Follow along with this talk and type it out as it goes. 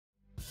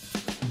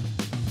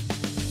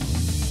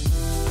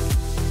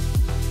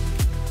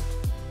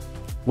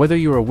Whether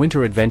you're a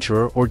winter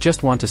adventurer or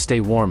just want to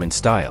stay warm in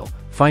style,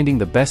 finding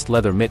the best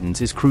leather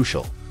mittens is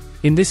crucial.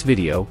 In this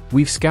video,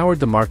 we've scoured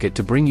the market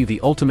to bring you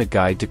the ultimate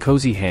guide to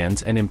cozy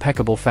hands and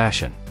impeccable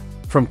fashion.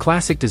 From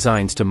classic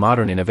designs to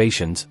modern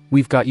innovations,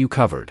 we've got you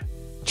covered.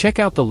 Check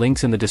out the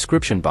links in the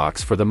description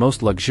box for the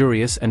most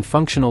luxurious and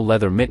functional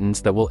leather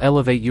mittens that will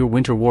elevate your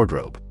winter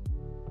wardrobe.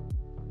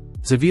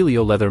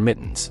 ZAVELIO Leather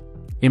Mittens.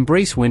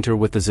 Embrace winter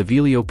with the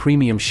ZAVELIO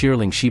Premium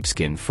Shearling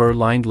Sheepskin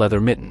Fur-Lined Leather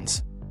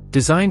Mittens.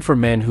 Designed for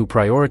men who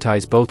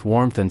prioritize both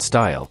warmth and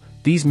style,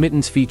 these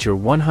mittens feature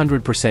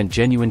 100%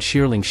 genuine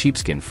shearling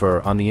sheepskin fur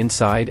on the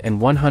inside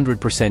and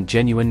 100%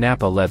 genuine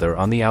Napa leather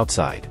on the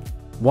outside.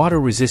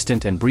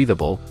 Water-resistant and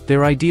breathable,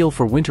 they're ideal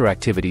for winter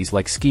activities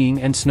like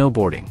skiing and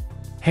snowboarding.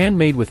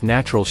 Handmade with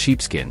natural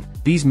sheepskin,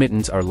 these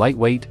mittens are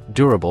lightweight,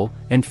 durable,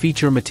 and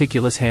feature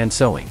meticulous hand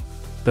sewing.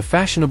 The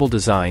fashionable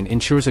design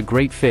ensures a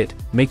great fit,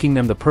 making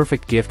them the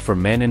perfect gift for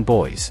men and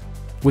boys.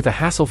 With a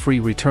hassle-free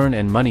return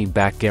and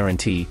money-back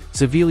guarantee,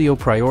 ZAVELIO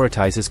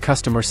prioritizes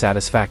customer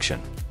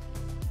satisfaction.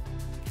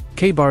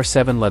 K-Bar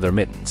 7 Leather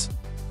Mittens.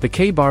 The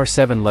K-Bar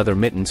 7 leather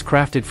mittens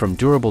crafted from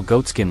durable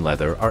goatskin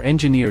leather are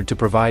engineered to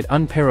provide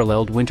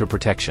unparalleled winter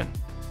protection.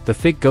 The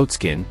thick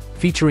goatskin,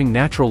 featuring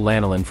natural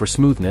lanolin for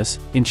smoothness,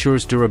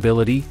 ensures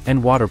durability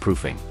and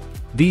waterproofing.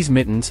 These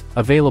mittens,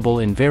 available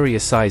in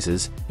various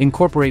sizes,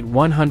 incorporate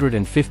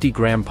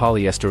 150-gram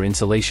polyester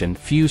insulation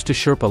fused to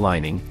Sherpa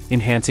lining,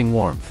 enhancing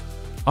warmth.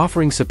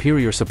 Offering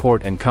superior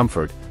support and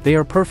comfort, they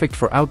are perfect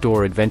for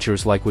outdoor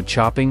adventures like wood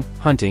chopping,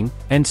 hunting,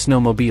 and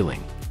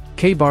snowmobiling.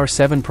 K-Bar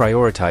 7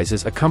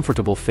 prioritizes a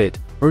comfortable fit,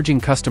 urging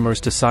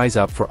customers to size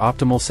up for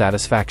optimal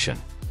satisfaction.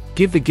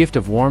 Give the gift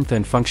of warmth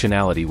and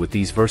functionality with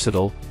these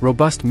versatile,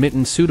 robust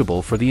mittens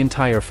suitable for the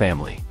entire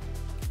family.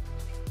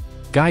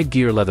 Guide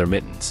Gear Leather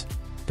Mittens.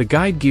 The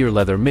Guide Gear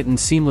leather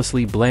mittens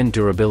seamlessly blend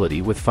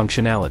durability with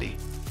functionality.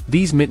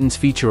 These mittens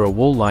feature a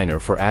wool liner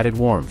for added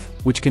warmth,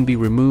 which can be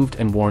removed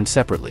and worn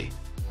separately.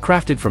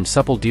 Crafted from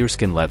supple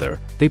deerskin leather,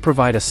 they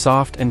provide a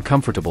soft and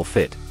comfortable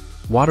fit.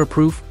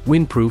 Waterproof,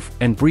 windproof,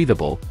 and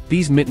breathable,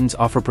 these mittens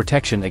offer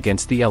protection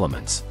against the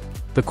elements.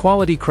 The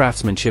quality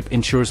craftsmanship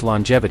ensures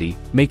longevity,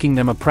 making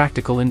them a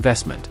practical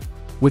investment.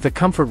 With a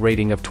comfort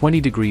rating of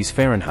 20 degrees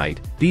Fahrenheit,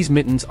 these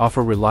mittens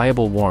offer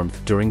reliable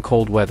warmth during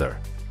cold weather.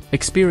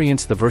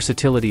 Experience the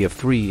versatility of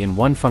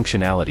 3-in-1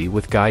 functionality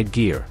with Guide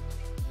Gear.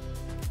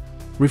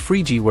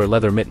 REFRIGIWEAR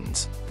Leather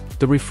Mittens.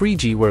 The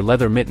REFRIGIWEAR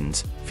leather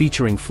mittens,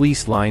 featuring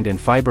fleece-lined and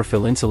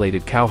fiberfill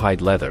insulated cowhide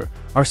leather,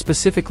 are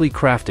specifically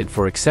crafted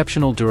for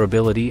exceptional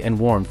durability and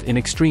warmth in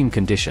extreme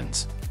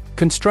conditions.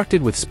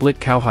 Constructed with split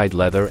cowhide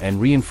leather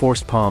and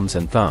reinforced palms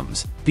and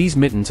thumbs, these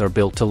mittens are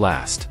built to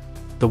last.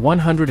 The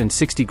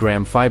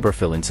 160-gram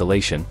fiberfill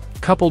insulation,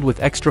 coupled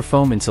with extra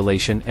foam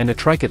insulation and a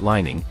tricot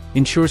lining,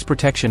 ensures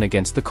protection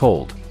against the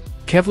cold.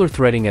 Kevlar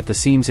threading at the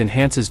seams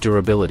enhances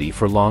durability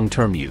for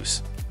long-term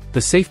use.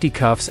 The safety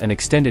cuffs and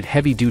extended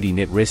heavy-duty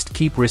knit wrist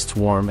keep wrists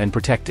warm and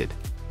protected.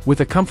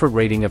 With a comfort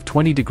rating of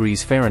 20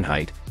 degrees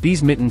Fahrenheit,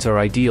 these mittens are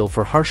ideal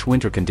for harsh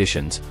winter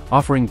conditions,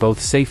 offering both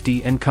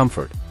safety and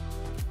comfort.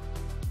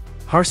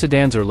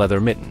 HARSSIDANZAR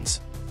Leather Mittens.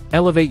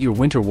 Elevate your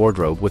winter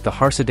wardrobe with the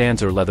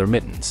HARSSIDANZAR leather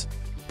mittens.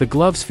 The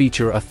gloves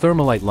feature a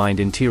thermalite-lined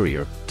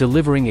interior,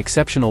 delivering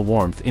exceptional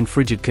warmth in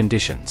frigid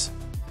conditions.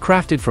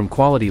 Crafted from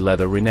quality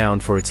leather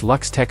renowned for its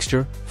luxe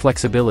texture,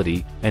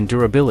 flexibility, and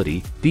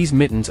durability, these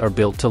mittens are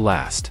built to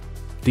last.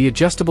 The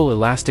adjustable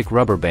elastic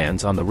rubber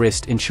bands on the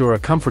wrist ensure a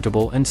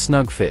comfortable and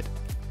snug fit.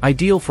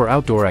 Ideal for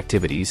outdoor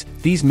activities,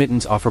 these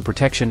mittens offer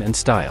protection and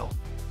style.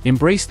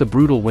 Embrace the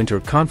brutal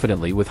winter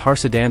confidently with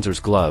HARSSIDANZAR's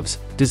gloves,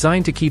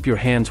 designed to keep your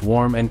hands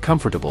warm and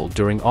comfortable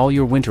during all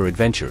your winter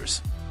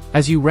adventures.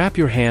 As you wrap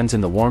your hands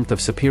in the warmth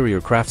of superior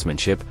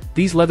craftsmanship,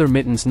 these leather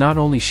mittens not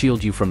only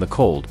shield you from the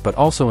cold but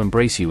also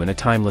embrace you in a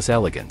timeless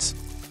elegance.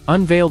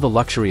 Unveil the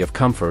luxury of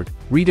comfort,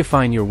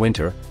 redefine your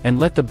winter, and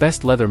let the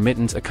best leather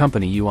mittens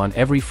accompany you on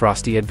every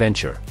frosty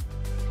adventure.